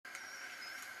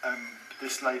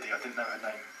This lady, I didn't know her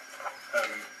name.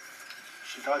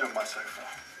 She died on my sofa.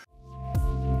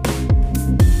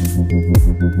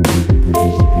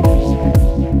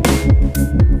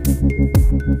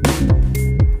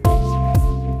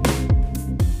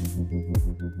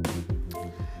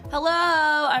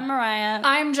 Hello, I'm Mariah.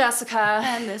 I'm Jessica.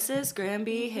 And this is Grim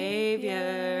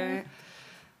Behavior.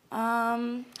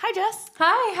 Hi Jess.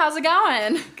 Hi, how's it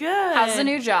going? Good. How's the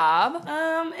new job?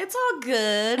 It's all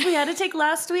good. We had to take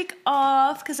last week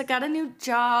off because I got a new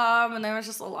job and there was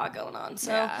just a lot going on.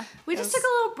 So we just took a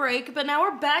little break, but now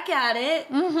we're back at it.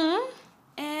 Mm-hmm.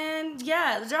 And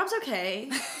yeah, the job's okay.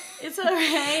 It's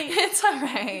alright. It's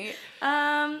alright.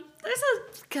 There's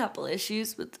a couple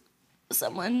issues with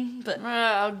someone, but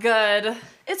oh, good.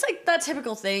 It's like that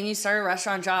typical thing. You start a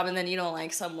restaurant job and then you don't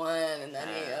like someone and then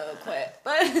you quit.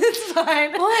 But it's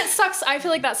fine. Well, it sucks. I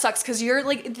feel like that sucks because you're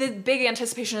like, the big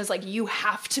anticipation is like you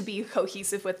have to be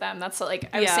cohesive with them. That's like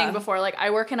I was saying before, like I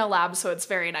work in a lab, so it's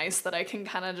very nice that I can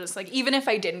kind of just like, even if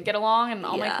I didn't get along and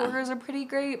all my coworkers are pretty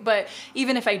great, but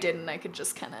even if I didn't, I could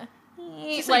just kind of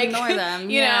like ignore them.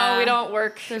 You know, we don't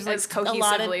work There's as like cohesively. a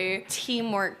lot of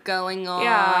teamwork going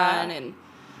on and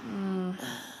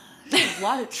there's a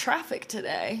lot of traffic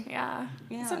today. Yeah.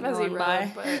 It's a I'm busy going road,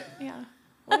 by. but yeah.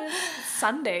 It's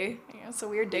Sunday. Yeah, it's a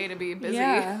weird day to be busy.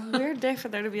 Yeah, weird day for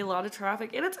there to be a lot of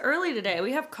traffic. And it's early today.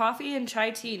 We have coffee and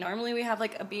chai tea. Normally we have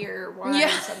like a beer or wine or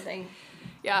something.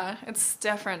 Yeah, it's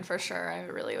different for sure. I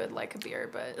really would like a beer,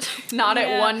 but not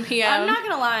at 1 p.m. I'm not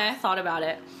going to lie. I thought about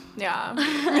it. Yeah.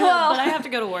 Well, but I have to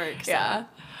go to work. So. Yeah.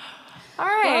 All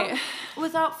right. Well,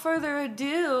 without further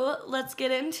ado, let's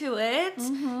get into it.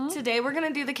 Mm-hmm. Today we're going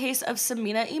to do the case of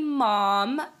Samina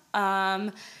Imam.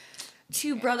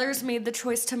 Two brothers made the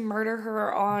choice to murder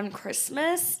her on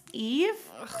Christmas Eve.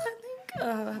 I think I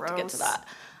have to get to that.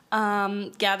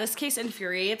 Yeah, this case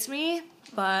infuriates me,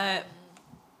 but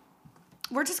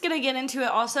we're just going to get into it.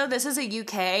 Also, this is a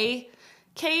UK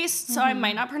case, so I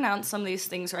might not pronounce some of these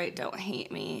things right. Don't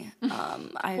hate me.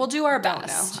 We'll do our don't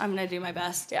best. know. I'm going to do my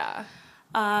best. Yeah.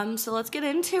 So let's get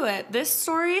into it. This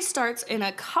story starts in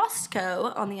a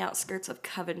Costco on the outskirts of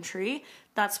Coventry.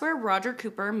 That's where Roger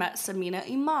Cooper met Samina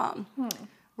Imam.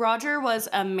 Roger was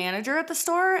a manager at the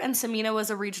store, and Samina was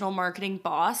a regional marketing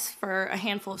boss for a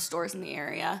handful of stores in the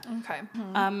area. Okay.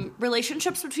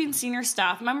 Relationships between senior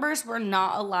staff members were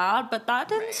not allowed, but that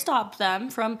didn't stop them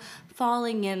from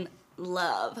falling in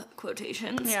love,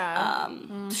 quotations.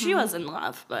 Yeah. She was in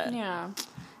love, but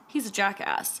he's a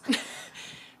jackass.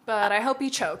 But I hope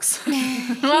he chokes.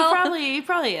 He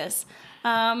probably is.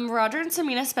 Roger and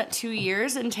Samina spent 2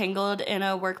 years entangled in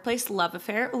a workplace love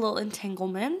affair, a little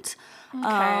entanglement.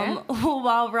 Okay.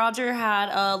 While Roger had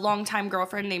a longtime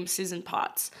girlfriend named Susan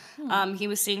Potts. He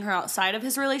was seeing her outside of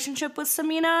his relationship with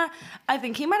Samina. I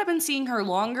think he might have been seeing her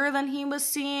longer than he was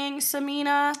seeing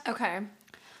Samina. Okay.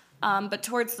 But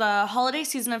towards the holiday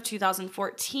season of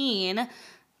 2014,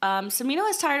 Samina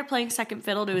was tired of playing second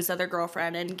fiddle to his other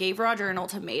girlfriend and gave Roger an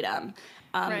ultimatum.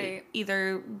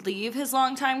 Either leave his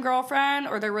longtime girlfriend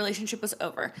or their relationship was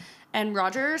over. And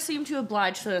Roger seemed to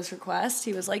oblige to this request.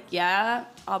 He was like, yeah,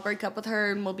 I'll break up with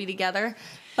her and we'll be together.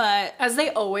 But as they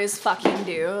always fucking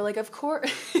do. Like, of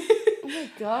course. Oh my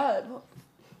God.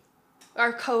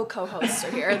 Our co-hosts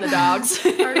are here, the dogs.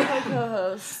 Our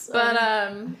co-hosts.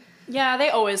 But, yeah, they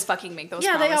always fucking make those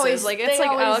promises. They always, like, it's like,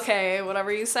 oh, okay, whatever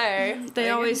you say. They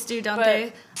like, always do, don't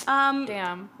they?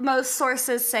 Damn. Most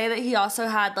sources say that he also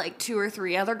had, like, 2 or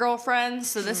 3 other girlfriends,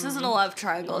 so this isn't a love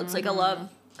triangle. It's like a love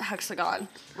hexagon.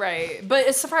 Right. But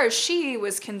as far as she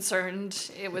was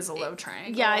concerned, it was a love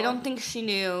triangle. Yeah, I don't think she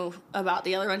knew about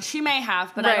the other one. She may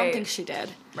have, but I don't think she did.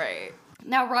 Right.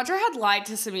 Now, Roger had lied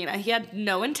to Samina. He had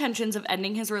no intentions of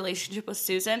ending his relationship with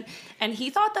Susan, and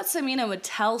he thought that Samina would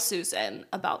tell Susan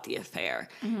about the affair.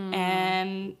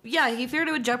 And, yeah, he feared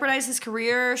it would jeopardize his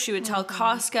career. She would tell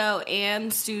Costco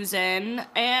and Susan,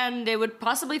 and it would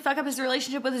possibly fuck up his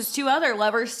relationship with his 2 other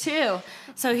lovers, too.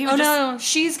 So he would no,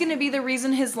 she's gonna be the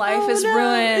reason his life is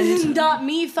ruined. Not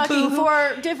me fucking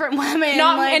 4 different women.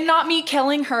 And not me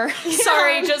killing her.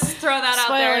 Sorry, just throw that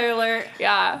out there. Spoiler alert.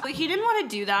 Yeah. But he didn't want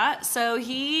to do that, so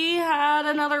he had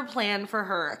another plan for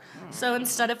her. So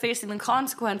instead of facing the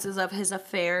consequences of his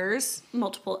affairs,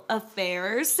 multiple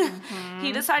affairs,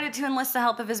 he decided to enlist the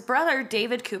help of his brother,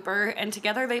 David Cooper, and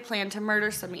together they planned to murder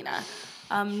Samina.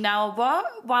 Now,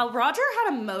 while Roger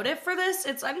had a motive for this,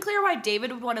 it's unclear why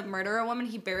David would want to murder a woman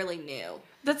he barely knew.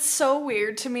 That's so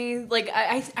weird to me. Like,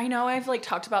 I know I've, like,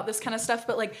 talked about this kind of stuff,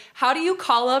 but, like, how do you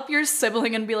call up your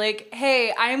sibling and be like,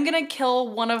 hey, I'm gonna kill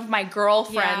one of my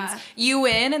girlfriends. You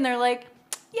in? And they're like,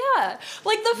 yeah.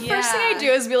 Like, the first thing I do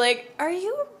is be like, are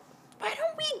you why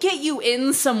don't we get you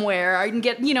in somewhere? I can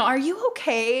get, are you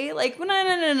okay? Like,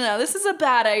 no, this is a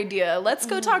bad idea. Let's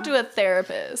go talk to a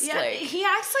therapist. Yeah, like, he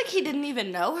acts like he didn't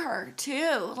even know her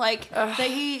too. Like that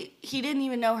he didn't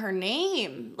even know her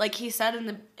name. Like he said in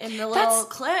the little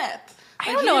clip. Like,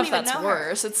 I don't know if that's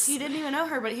worse. He didn't even know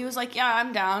her, but he was like, "Yeah,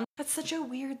 I'm down." That's such a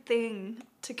weird thing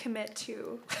to commit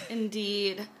to.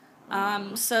 Indeed.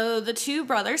 So the two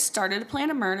brothers started to plan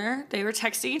a murder. They were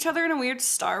texting each other in a weird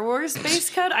Star Wars base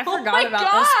code. I forgot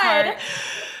about this part.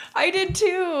 I did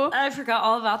too. I forgot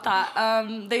all about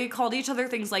that. They called each other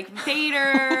things like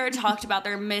Vader, talked about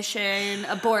their mission,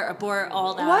 abort,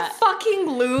 all that. What fucking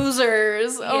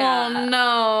losers. Yeah. Oh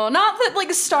no. Not that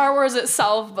like Star Wars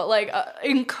itself, but like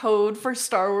in code for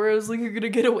Star Wars, like you're gonna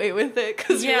get away with it.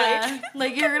 Cause yeah.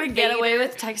 Like you're gonna get away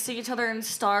with texting each other in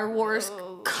Star Wars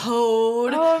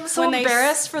code. Oh, I'm so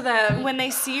embarrassed for them. When they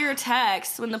see your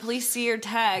text, when the police see your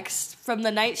text from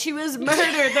the night she was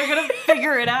murdered, they're gonna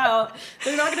figure it out.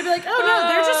 They're not gonna be like, oh no,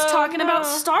 they're just talking about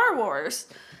Star Wars.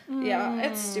 Yeah,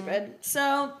 it's stupid.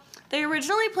 So they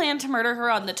originally planned to murder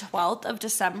her on the 12th of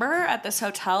December at this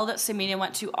hotel that Samina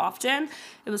went to often.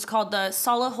 It was called the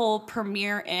Solihull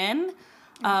Premier Inn.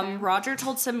 Roger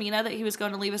told Samina that he was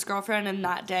going to leave his girlfriend, and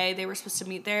that day they were supposed to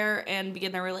meet there and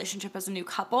begin their relationship as a new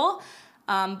couple.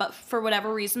 But for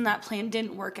whatever reason, that plan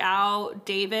didn't work out.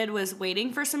 David was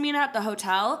waiting for Samina at the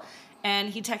hotel, and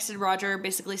he texted Roger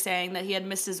basically saying that he had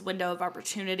missed his window of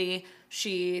opportunity.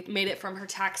 She made it from her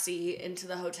taxi into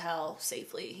the hotel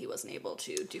safely. He wasn't able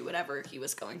to do whatever he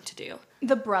was going to do.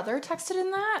 The brother texted in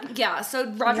that? Yeah,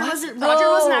 so Roger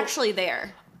wasn't actually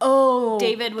there. Oh.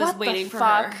 David was waiting for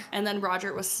her, and then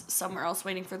Roger was somewhere else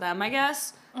waiting for them, I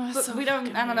guess. Oh, but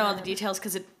I don't know all the details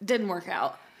because it didn't work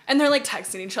out. And they're like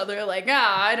texting each other like,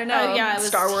 I don't know. Yeah,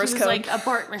 Star Wars code. Like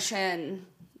abort mission,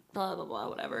 blah, blah, blah,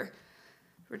 whatever.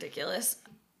 Ridiculous.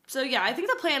 So yeah, I think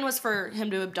the plan was for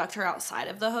him to abduct her outside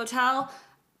of the hotel,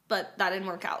 but that didn't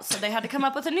work out. So they had to come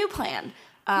up with a new plan.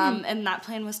 And that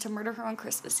plan was to murder her on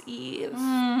Christmas Eve.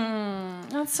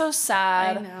 That's so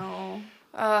sad. I know.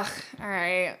 Ugh, all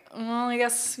right. Well, I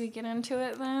guess we get into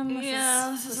it then.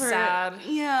 This is sad.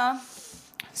 Yeah.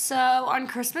 So on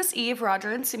Christmas Eve,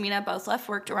 Roger and Samina both left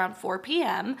work around 4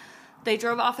 p.m. They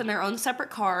drove off in their own separate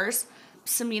cars.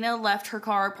 Samina left her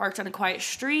car parked on a quiet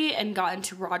street and got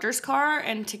into Roger's car,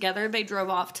 and together they drove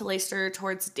off to Leicester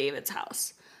towards David's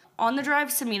house. On the drive,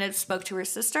 Samina spoke to her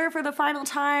sister for the final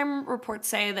time. Reports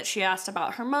say that she asked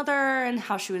about her mother and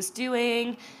how she was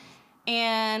doing,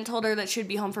 and told her that she would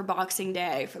be home for Boxing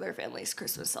Day for their family's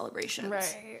Christmas celebrations.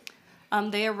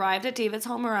 Right. They arrived at David's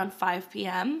home around 5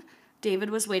 p.m.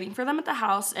 David was waiting for them at the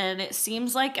house, and it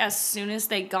seems like as soon as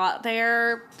they got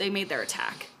there, they made their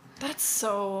attack. That's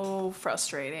so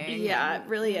frustrating. Yeah, it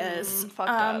really is. Fucked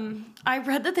up. I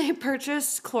read that they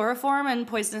purchased chloroform and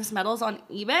poisonous metals on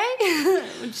eBay,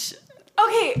 which...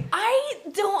 Okay, I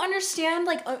don't understand,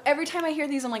 like, every time I hear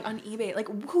these, I'm like, on eBay, like,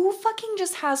 who fucking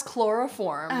just has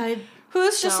chloroform?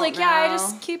 Who's just like, I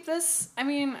just keep this? I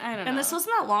mean, I don't know. And this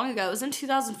wasn't that long ago. It was in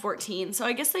 2014, so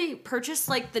I guess they purchased,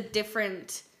 like, the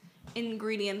different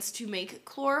ingredients to make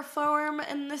chloroform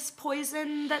and this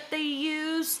poison that they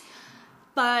use.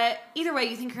 But either way,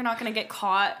 you think you're not going to get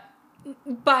caught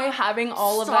by having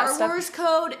all of that stuff. Star Wars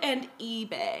code and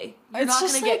eBay. You're not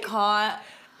going to get caught.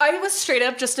 I was straight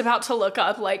up just about to look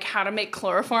up, like, how to make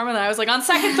chloroform, and I was like, on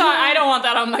second thought, I don't want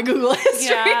that on my Google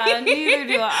history. Yeah, neither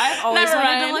do I. I've always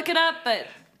wanted to look it up, but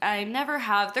I never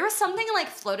have. There was something, like,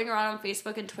 floating around on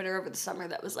Facebook and Twitter over the summer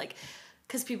that was, like,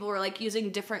 because people were, like,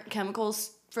 using different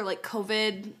chemicals for, like,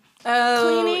 COVID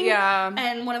cleaning. Yeah.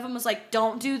 And one of them was like,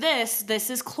 don't do this.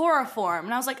 This is chloroform.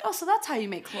 And I was like, oh, so that's how you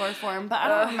make chloroform. But I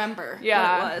don't remember what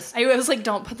it was. I was like,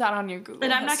 don't put that on your Google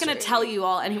And I'm not going to tell you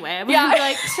all anyway. I'm be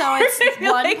like, so it's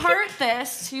one part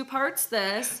this, 2 parts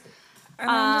this. And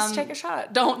then just take a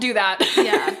shot. Don't do that.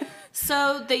 Yeah.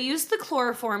 So they used the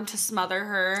chloroform to smother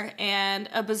her, and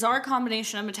a bizarre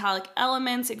combination of metallic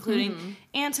elements, including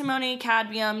antimony,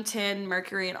 cadmium, tin,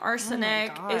 mercury, and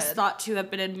arsenic, is thought to have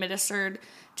been administered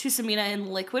to Samina in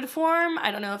liquid form. I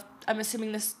don't know if I'm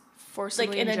assuming this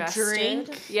forcibly in ingested. A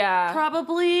drink. Yeah.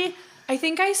 Probably. I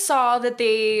think I saw that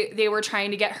they were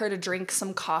trying to get her to drink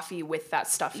some coffee with that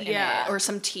stuff in it, or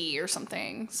some tea or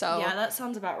something. So yeah, that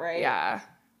sounds about right. Yeah.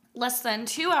 Less than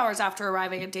 2 hours after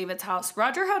arriving at David's house,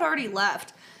 Roger had already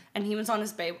left, and he was on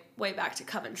his way back to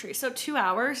Coventry. So 2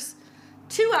 hours,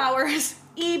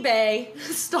 eBay,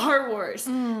 Star Wars.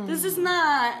 This is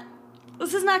not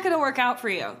going to work out for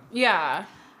you. Yeah.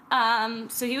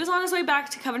 So he was on his way back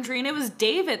to Coventry, and it was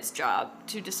David's job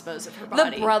to dispose of her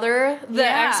body. The brother, the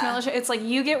ex-military, it's like,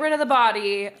 you get rid of the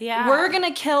body. Yeah. We're going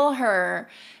to kill her.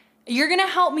 You're gonna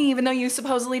help me even though you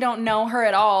supposedly don't know her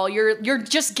at all. You're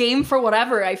just game for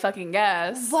whatever, I fucking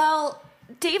guess. Well,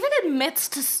 David admits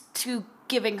to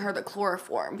giving her the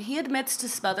chloroform. He admits to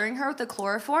smothering her with the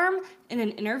chloroform in an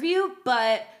interview,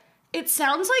 but it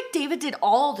sounds like David did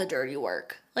all the dirty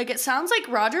work. Like, it sounds like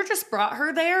Roger just brought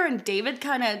her there and David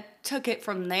kind of took it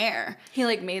from there. He,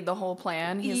 like, made the whole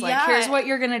plan. He's like, here's what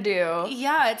you're gonna do.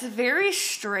 Yeah, it's very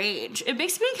strange. It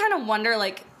makes me kind of wonder,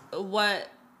 like, what...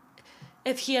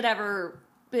 if he had ever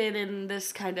been in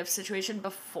this kind of situation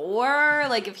before,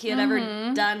 like if he had ever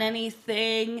done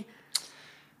anything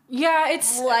Yeah,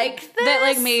 it's like this. That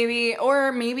like maybe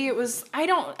it was I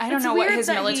don't know what his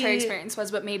military experience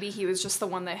was, but maybe he was just the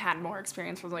one that had more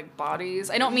experience with like bodies.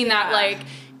 I don't mean that like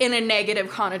in a negative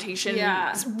connotation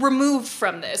removed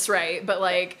from this, right? But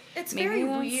like it's very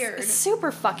weird. It's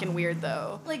super fucking weird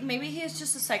though. Like maybe he is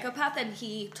just a psychopath and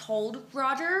he told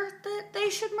Roger that they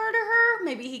should murder her.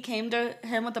 Maybe he came to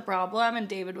him with a problem and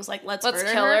David was like, let's murder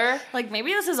kill her. Like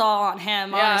maybe this is all on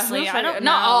him, honestly. I don't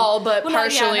know. Not all, but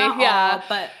partially. Not all,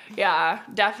 but yeah,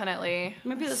 definitely.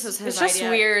 Maybe this is his idea. It's just idea.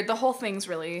 Weird. The whole thing's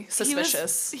really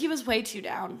suspicious. He was way too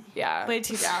down. Yeah. Way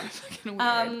too down. Fucking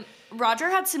weird. Roger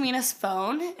had Samina's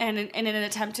phone, and in an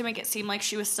attempt to make it seem like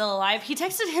she was still alive, he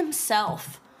texted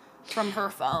himself from her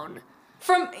phone.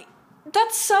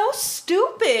 That's so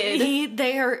stupid.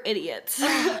 They are idiots.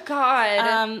 Oh,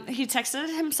 God. He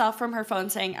texted himself from her phone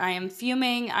saying, I am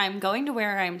fuming. I'm going to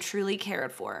where I am truly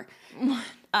cared for.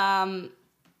 I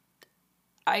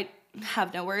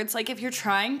have no words. Like, if you're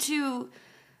trying to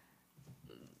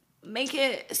make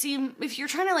it seem, if you're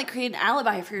trying to, like, create an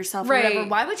alibi for yourself or whatever,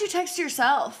 why would you text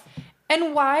yourself?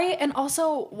 And why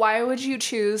would you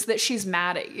choose that she's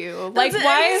mad at you? Like,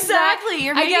 why is that?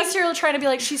 I guess you're trying to be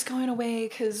like, she's going away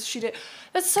because she did.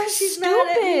 That's so stupid.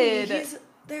 Mad at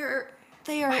me.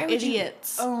 They are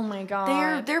idiots. Oh my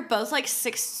God. They're both like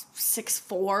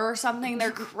 6'4" or something.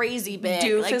 They're crazy big.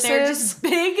 Doofuses. Like they're just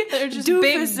big. They're just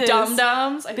doofuses. Big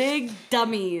dum-dums. Big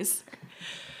dummies.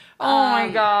 Oh my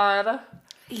God.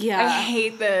 Yeah. I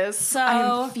hate this. So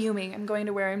I'm fuming. I'm going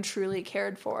to where I'm truly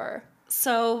cared for.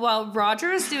 So while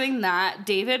Roger is doing that,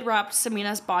 David wrapped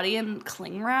Samina's body in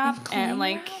cling wrap and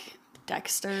like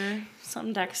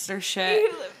some Dexter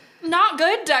shit. Not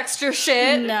good Dexter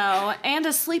shit. No, and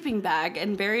a sleeping bag,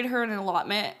 and buried her in an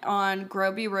allotment on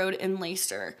Groby Road in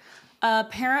Leicester.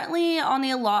 Apparently on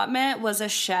the allotment was a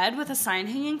shed with a sign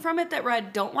hanging from it that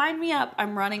read, "Don't line me up,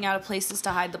 I'm running out of places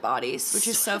to hide the bodies," which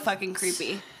is so fucking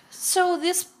creepy. So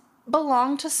this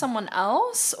belonged to someone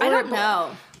else? Or I don't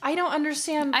know. I don't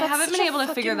understand. I haven't been able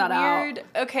to figure that out.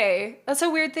 Okay, that's a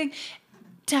weird thing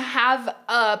to have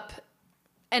up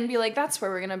and be like, that's where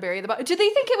we're going to bury the body. Do they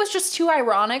think it was just too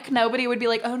ironic? Nobody would be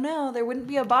like, oh no, there wouldn't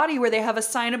be a body where they have a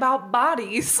sign about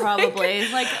bodies. Probably.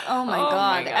 Like, oh my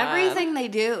God. My God. Everything they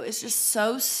do is just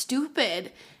so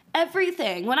stupid.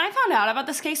 Everything. When I found out about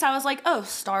this case, I was like, oh,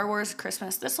 Star Wars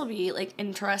Christmas. This will be, like,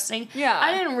 interesting. Yeah.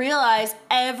 I didn't realize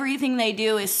everything they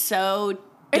do is so dumb.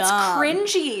 It's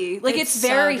cringy. Like, it's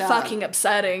very fucking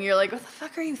upsetting. You're like, what the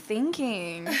fuck are you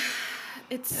thinking?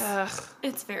 It's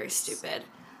very stupid.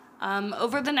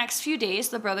 Over the next few days,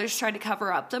 the brothers tried to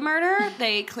cover up the murder.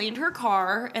 They cleaned her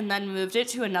car and then moved it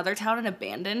to another town and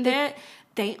abandoned it.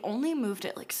 They only moved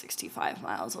it like 65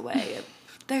 miles away.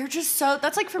 They're just so...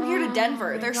 That's like from here to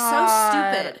Denver. They're so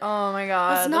stupid. Oh my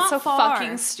God. That's so far.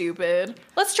 Fucking stupid.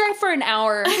 Let's drive for an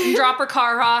hour and drop her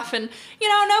car off and,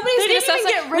 nobody's going to say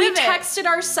get rid of it. We texted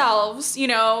ourselves,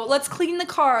 let's clean the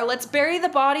car. Let's bury the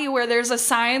body where there's a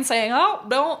sign saying, I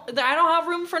don't have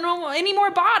room for any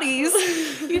more bodies.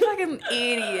 You fucking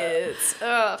idiots.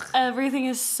 Ugh. Everything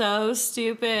is so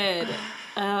stupid.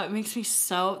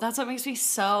 That's what makes me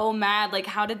so mad. Like,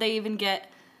 how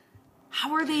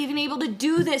are they even able to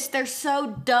do this? They're so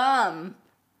dumb.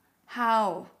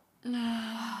 How?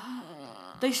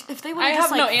 If they would have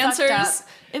just, no answers.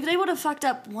 If they would have fucked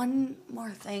up one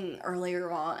more thing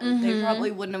earlier on, they probably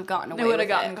wouldn't have gotten away with it. They would have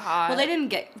gotten caught. Well,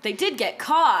 they did get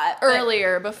caught.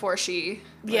 Earlier before she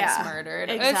was murdered.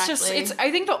 Exactly. It's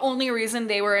I think the only reason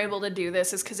they were able to do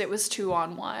this is because it was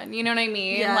 2-on-1. You know what I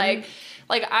mean? Yeah.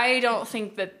 Like I don't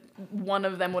think that one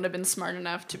of them would have been smart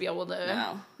enough to be able to...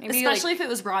 No. Especially if it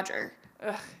was Roger.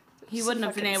 Ugh, he wouldn't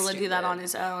have been able to do that on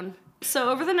his own.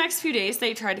 So over the next few days,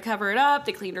 they tried to cover it up.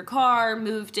 They cleaned her car,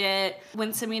 moved it.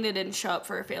 When Samina didn't show up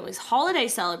for her family's holiday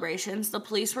celebrations, the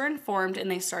police were informed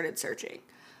and they started searching.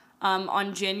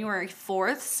 On January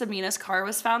 4th, Samina's car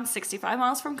was found 65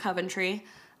 miles from Coventry.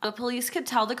 The police could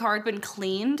tell the car had been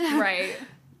cleaned. Right.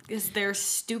 Because they're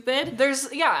stupid. There's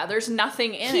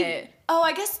nothing in it. Oh,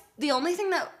 I guess the only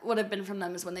thing that would have been from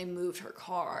them is when they moved her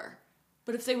car.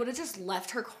 But if they would have just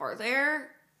left her car there,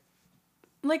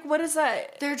 Like, what is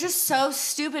that? They're just so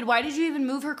stupid. Why did you even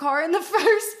move her car in the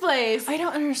first place? I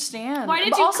don't understand. Why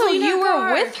did but you also, clean you her were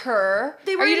car? with her.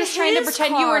 They were Are you in just trying to his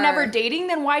pretend you were car. never dating?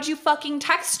 Then why'd you fucking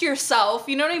text yourself?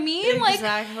 You know what I mean?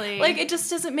 Exactly. Like, it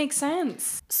just doesn't make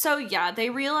sense. So yeah,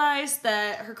 they realized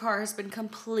that her car has been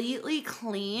completely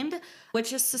cleaned,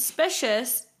 which is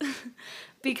suspicious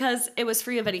because it was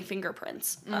free of any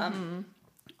fingerprints.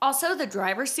 Also, the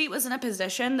driver's seat was in a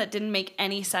position that didn't make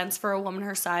any sense for a woman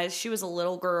her size. She was a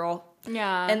little girl.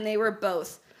 Yeah. And they were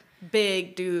both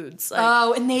big dudes. Like,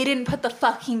 Oh, and they didn't put the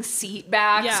fucking seat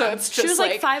back, yeah. so it's just she was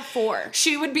like 5'4".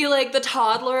 She would be like the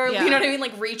toddler, Yeah. you know what I mean?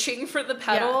 Like reaching for the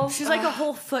pedal. Yeah. She's like a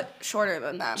whole foot shorter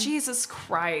than them. Jesus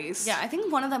Christ. Yeah, I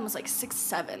think one of them was like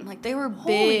 6'7". Like they were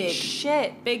Holy big.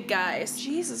 shit. Big guys.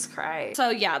 Jesus Christ.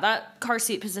 So yeah, that car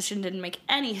seat position didn't make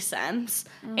any sense.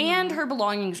 And her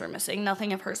belongings were missing.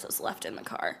 Nothing of hers was left in the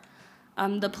car.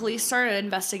 The police started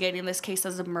investigating this case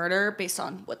as a murder based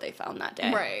on what they found that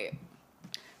day. Right.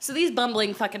 So these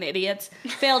bumbling fucking idiots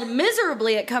failed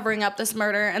miserably at covering up this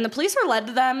murder, and the police were led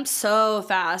to them so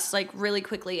fast, like really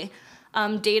quickly.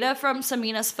 Data from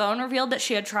Samina's phone revealed that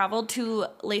she had traveled to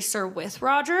Leicester with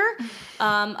Roger.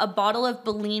 A bottle of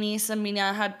Bellini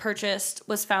Samina had purchased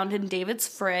was found in David's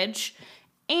fridge,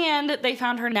 and they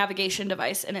found her navigation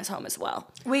device in his home as well.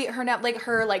 Wait, her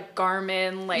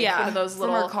Garmin, like one of those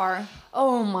little from her car.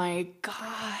 Oh my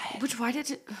God. Which why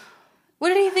did it? What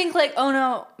did he think? Like, oh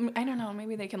no, I don't know.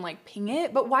 Maybe they can like ping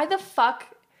it, but why the fuck?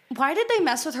 Why did they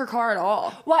mess with her car at all?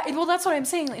 Why? Well, that's what I'm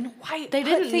saying. And why They put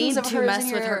didn't things need of to hers mess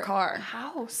in with her your car.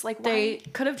 house? Like, They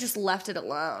why? could have just left it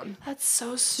alone. That's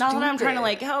so stupid. Not that I'm trying to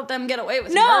like help them get away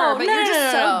with No, murder, but no, you're no,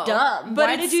 just no, so no. dumb. But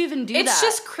Why did you even do that? It's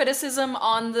just criticism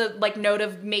on the like note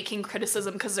of making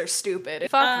criticism because they're stupid.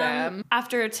 Fuck them.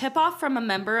 After a tip-off from a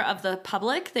member of the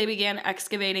public, they began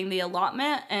excavating the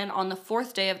allotment, and on the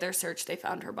 4th day of their search, they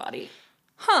found her body.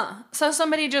 Huh. So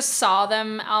somebody just saw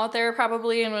them out there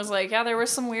probably and was like, yeah, there were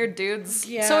some weird dudes.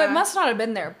 Yeah. So it must not have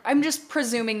been there. I'm just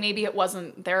presuming maybe it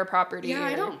wasn't their property. Yeah,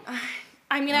 I or- don't.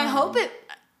 I mean, I hope it.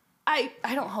 I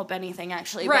don't hope anything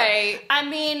actually. Right. But, I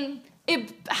mean,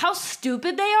 how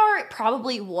stupid they are. It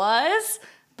probably was,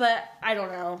 but I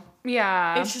don't know.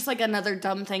 Yeah. It's just like another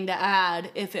dumb thing to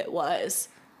add if it was.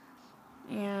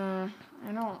 Yeah.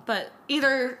 I don't. But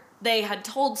either they had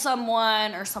told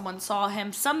someone or someone saw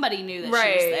him. Somebody knew that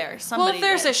she was there. Somebody well, if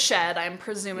there's did. a shed, I'm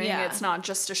presuming Yeah. it's not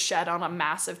just a shed on a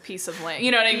massive piece of land. You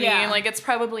know what I mean? Yeah. Like, it's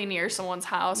probably near someone's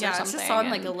house or Yeah, something. it's just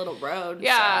on like and- a little road.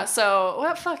 Yeah, so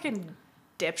what fucking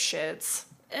dipshits.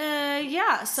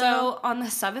 Yeah, so on the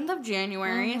 7th of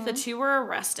January, Mm-hmm. the two were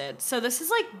arrested. So this is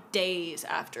like days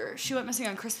after. She went missing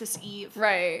on Christmas Eve.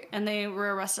 Right. And they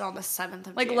were arrested on the 7th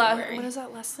of Like, January. what is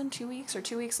that, less than 2 weeks or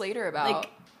 2 weeks later about? Like,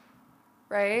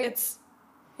 right? it's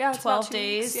yeah, it's about 12 2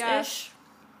 weeks, days-ish. yeah.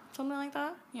 Something like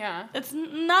that. Yeah. It's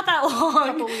not that long.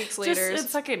 A couple weeks later.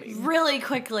 It's fucking really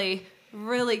quickly.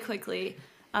 Really quickly.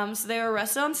 So they were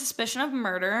arrested on suspicion of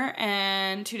murder,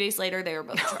 and 2 days later, they were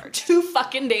both charged. 2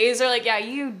 fucking days. They're like, yeah,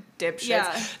 you dipshits.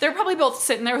 Yeah. They're probably both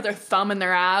sitting there with their thumb in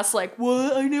their ass, like,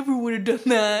 what? I never would have done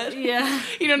that. Yeah.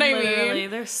 You know what I Literally,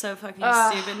 mean? they're so fucking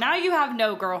stupid. Now you have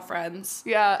no girlfriends.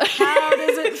 Yeah. How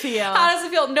does it feel? How does it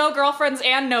feel? No girlfriends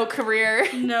and no career.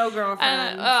 No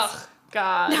girlfriends. Ugh,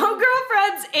 God. No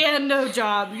girlfriends and no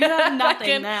job. You have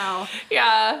nothing now.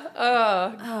 Yeah.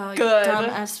 Oh, good. Dumb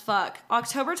as fuck.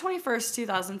 October 21st,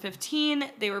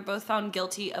 2015, they were both found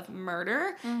guilty of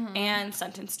murder and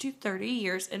sentenced to 30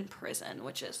 years in prison,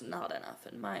 which is not enough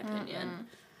in my opinion.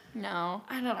 No.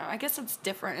 I don't know. I guess it's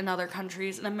different in other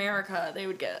countries. In America, they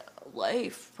would get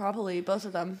life, probably, both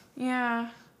of them. Yeah.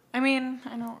 I mean,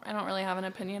 I don't really have an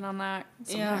opinion on that.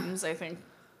 Yeah. Sometimes I think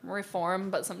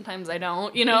reform, but sometimes I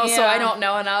don't, you know, so I Yeah. don't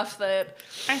know enough that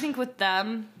I think with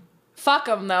them, fuck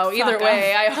them though. Either Fuck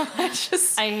way, I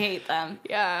just I hate them.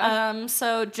 yeah.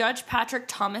 So Judge Patrick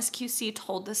Thomas QC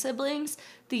told the siblings,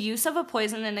 the use of a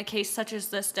poison in a case such as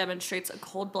this demonstrates a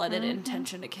cold-blooded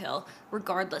intention to kill,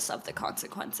 regardless of the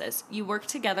consequences. You work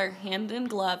together hand in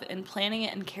glove in planning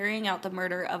and carrying out the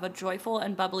murder of a joyful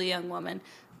and bubbly young woman,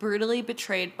 brutally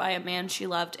betrayed by a man she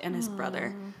loved and his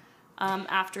brother.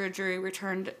 After a jury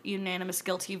returned unanimous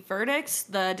guilty verdicts,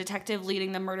 the detective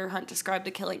leading the murder hunt described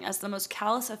the killing as the most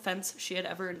callous offense she had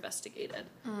ever investigated.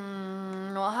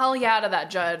 Well, hell yeah to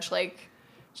that judge. Like,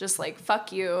 just like,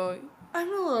 fuck you. I'm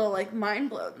a little, like, mind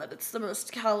blown that it's the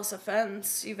most callous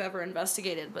offense you've ever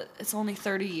investigated, but it's only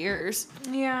 30 years.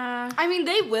 Yeah. I mean,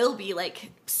 they will be, like,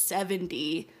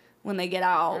 70 when they get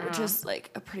out, which is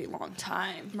like a pretty long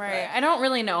time. Right. I don't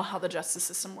really know how the justice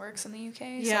system works in the UK.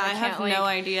 So Yeah, I have no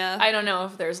idea. I don't know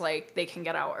if there's like they can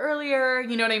get out earlier.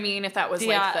 You know what I mean? If that was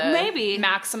like the maybe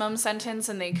maximum sentence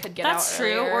and they could get out That's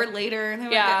earlier. true. Or later, and they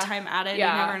might get time added. You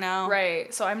never know.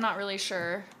 Right. So I'm not really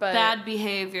sure. But bad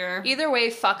behavior. Either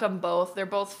way, fuck them both. They're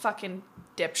both fucking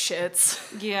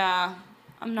dipshits. Yeah.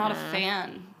 I'm not a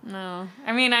fan. No.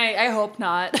 I mean, I hope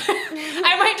not.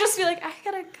 I might just be like, I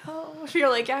gotta go. If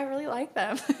you're like, yeah, I really like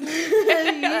them. That's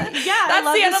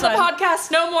the end of the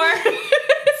podcast. No more.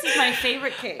 This is my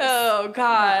favorite case. Oh,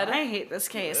 God. No, I hate this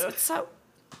case. It's so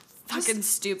fucking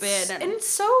stupid. And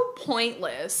so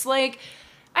pointless. Like,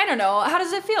 I don't know. How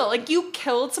does it feel? Like, you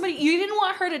killed somebody. You didn't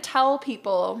want her to tell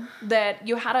people that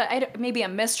you had maybe a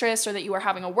mistress or that you were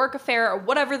having a work affair or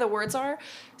whatever the words are.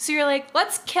 So you're like,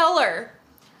 let's kill her.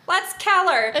 Let's kill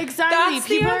her. Exactly. That's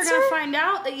People are gonna find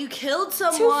out that you killed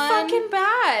someone. Too fucking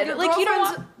bad. Your like, you don't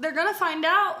want... They're gonna find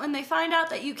out when they find out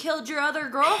that you killed your other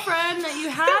girlfriend that you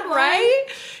had one. Right?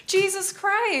 Jesus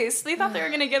Christ. They thought they were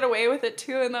gonna get away with it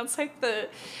too, and that's like the...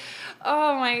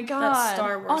 Oh my God. That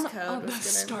Star Wars code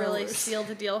was gonna really seal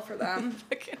the deal for them.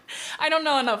 I don't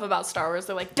know enough about Star Wars.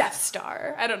 They're like Death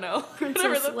Star. I don't know.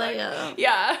 Princess Leia.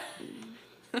 Yeah.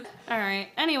 All right.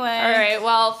 Anyway. All right.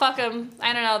 Well, fuck them.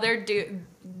 I don't know. They're doom.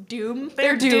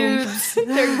 They're dudes.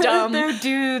 They're dumb. They're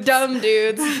dudes. Dumb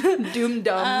dudes. Doom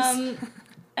dumbs.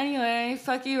 Anyway,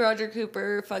 fuck you, Roger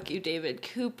Cooper. Fuck you, David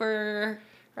Cooper.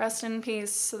 Rest in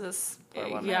peace to this poor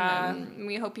woman. Yeah. And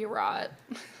we hope you rot.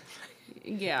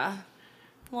 Yeah.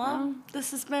 Well,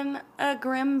 this has been a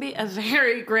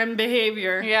very grim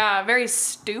behavior. Yeah, very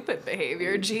stupid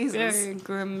behavior. Jesus. Very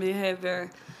grim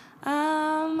behavior.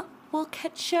 We'll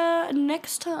catch ya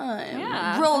next time.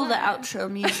 Yeah. Roll the outro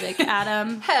music,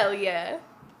 Adam. Hell yeah.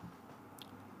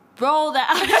 Roll the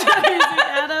outro music,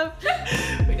 Adam.